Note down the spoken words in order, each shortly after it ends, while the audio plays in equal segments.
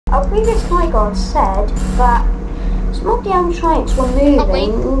Our previous night guard said that some of the animatronics were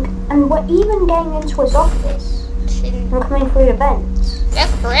moving and were even getting into his office and coming through the vents.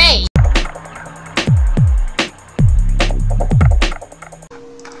 That's great.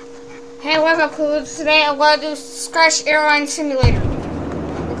 Hey, what's up, cool? Today I'm going to do Scratch Airline Simulator.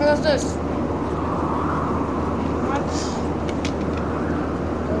 Okay, let's do this.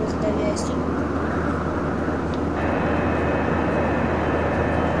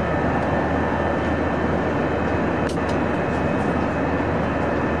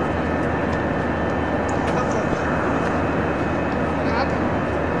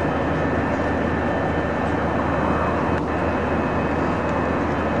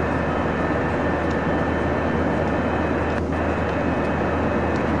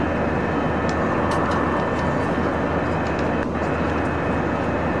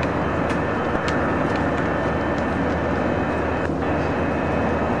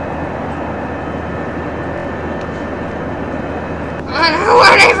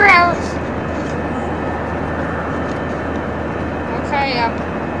 Whatever else. Okay,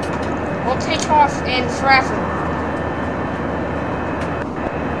 we'll take off in forever.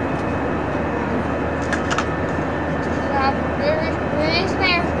 Where is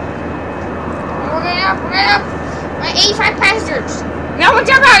there? We're going up. 85 passengers. No one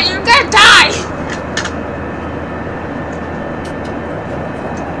jump out, you're gonna die.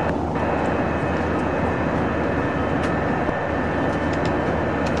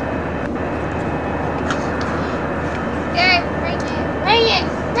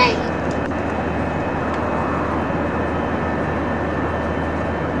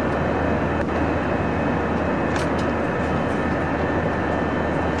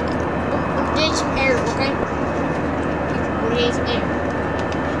 Some air, okay? We need some air.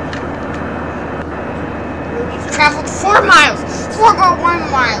 We've traveled 4 miles.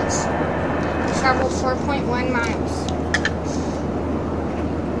 4.1 miles. We traveled 4.1 miles.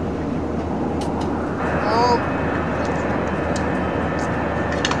 Oh.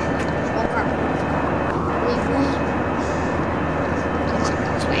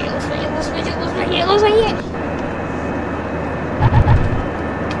 Looks like it.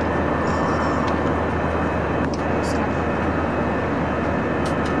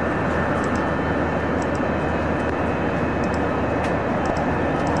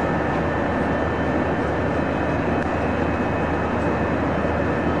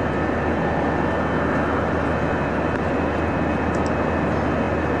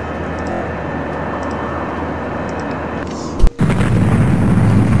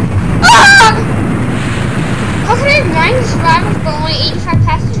 How can I have 9 survivors but only 85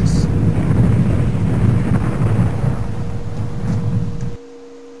 passengers?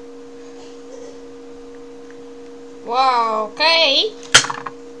 Whoa, okay.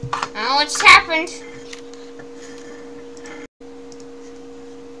 I don't know what's happened.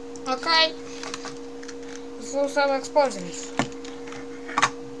 Okay. There's some explosions.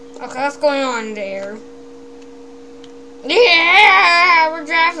 Okay, what's going on there? Yeah, we're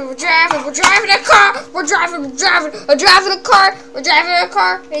driving a car, we're driving a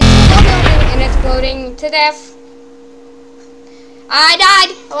car into a building and exploding to death. I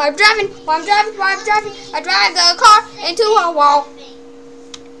died while I'm driving, I drive the car into a wall.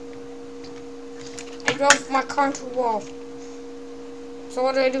 I drove my car into a wall. So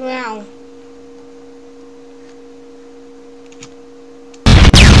what do I do now?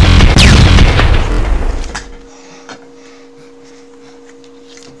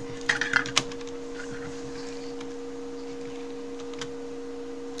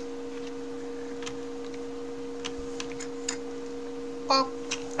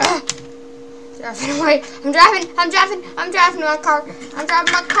 Driving away. I'm driving my car.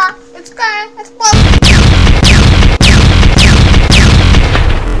 It's gonna explode.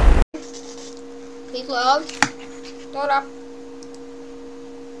 Please load. Load up.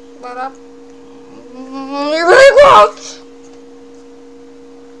 You're really close.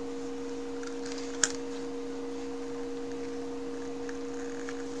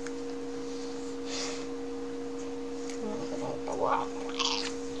 Wow.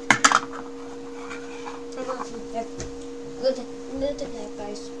 Look at that,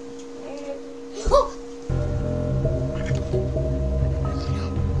 guys. Oh!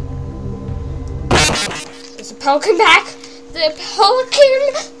 Is the pelican back? The pelican!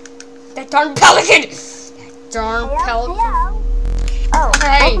 That darn pelican! Oh,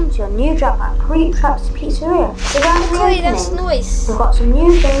 hey. Welcome to your new job at Creep Traps Pizzeria. Okay, that's nice. We've got some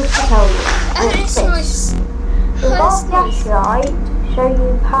new things to tell you. That's nice. The flashlight show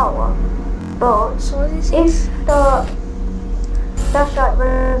you power, but if the That's right,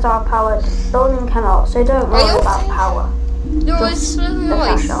 rooms are powered. Building cannot, so don't worry about power. No, it's really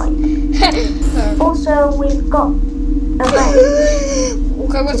nice. Also, we've got events.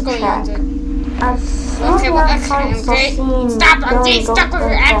 Okay, what's going on, dude? Okay, Stop, I'm getting stuck with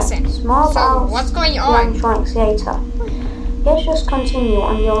your accent. Small So, what's going on? Theater. Let's just continue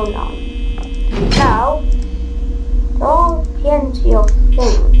on your line. Now, there are plenty of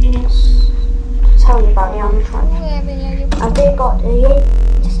things to tell you about the animatronics. And they've got the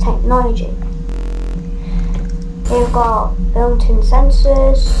latest technology. They've got built-in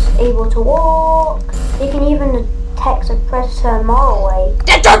sensors, able to walk. They can even detect a predator a mile away.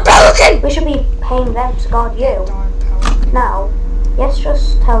 That darn pelican! We should be paying them to guard you. Now, let's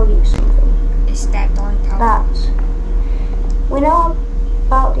just tell you something. It's that darn pelican. That we know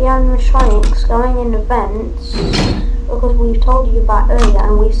about the animatronics going in events because we've told you about earlier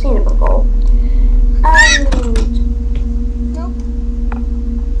and we've seen it before. And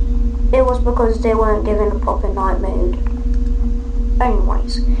it was because they weren't given a proper night mode.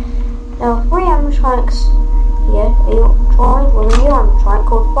 Anyways, there are 3 animatronics here. You're joined with a new animatronic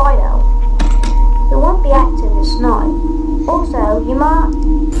called Fidel. It won't be active this night. Also, you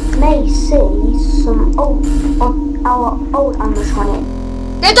may see some our old animatronic.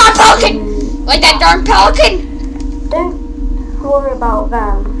 That darn pelican! Like that darn pelican! Don't worry about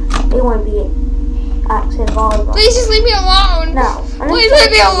them. They won't be active either. Please just leave me alone. No. Please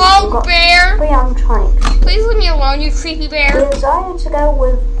leave me alone, bear. 3 animatronics. Please leave me alone, you creepy bear. We decided to go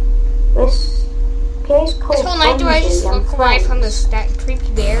with this place called This whole night do I just look away from that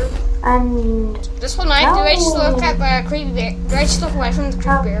creepy bear? And this whole night do I just look at the creepy bear? Do I just look away from the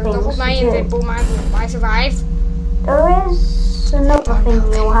creepy bear the whole night and then boom, I survive? There is another thing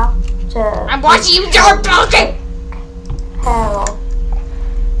you'll have to I'm watching you, darn pelican! Care of.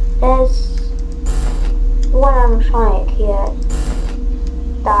 There's one animatronic here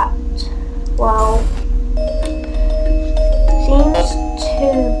that, well, seems to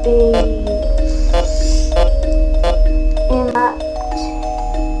be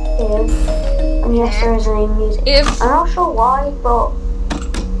inactive. And yes, there is any music. I'm not sure why, but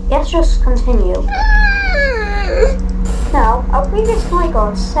let's just continue. Now, our previous night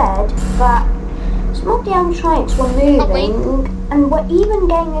guard said that some of the animatronics were moving and were even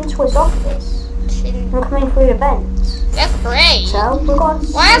getting into his office and coming through the vents. That's great. So we got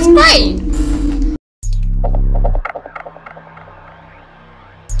that's great.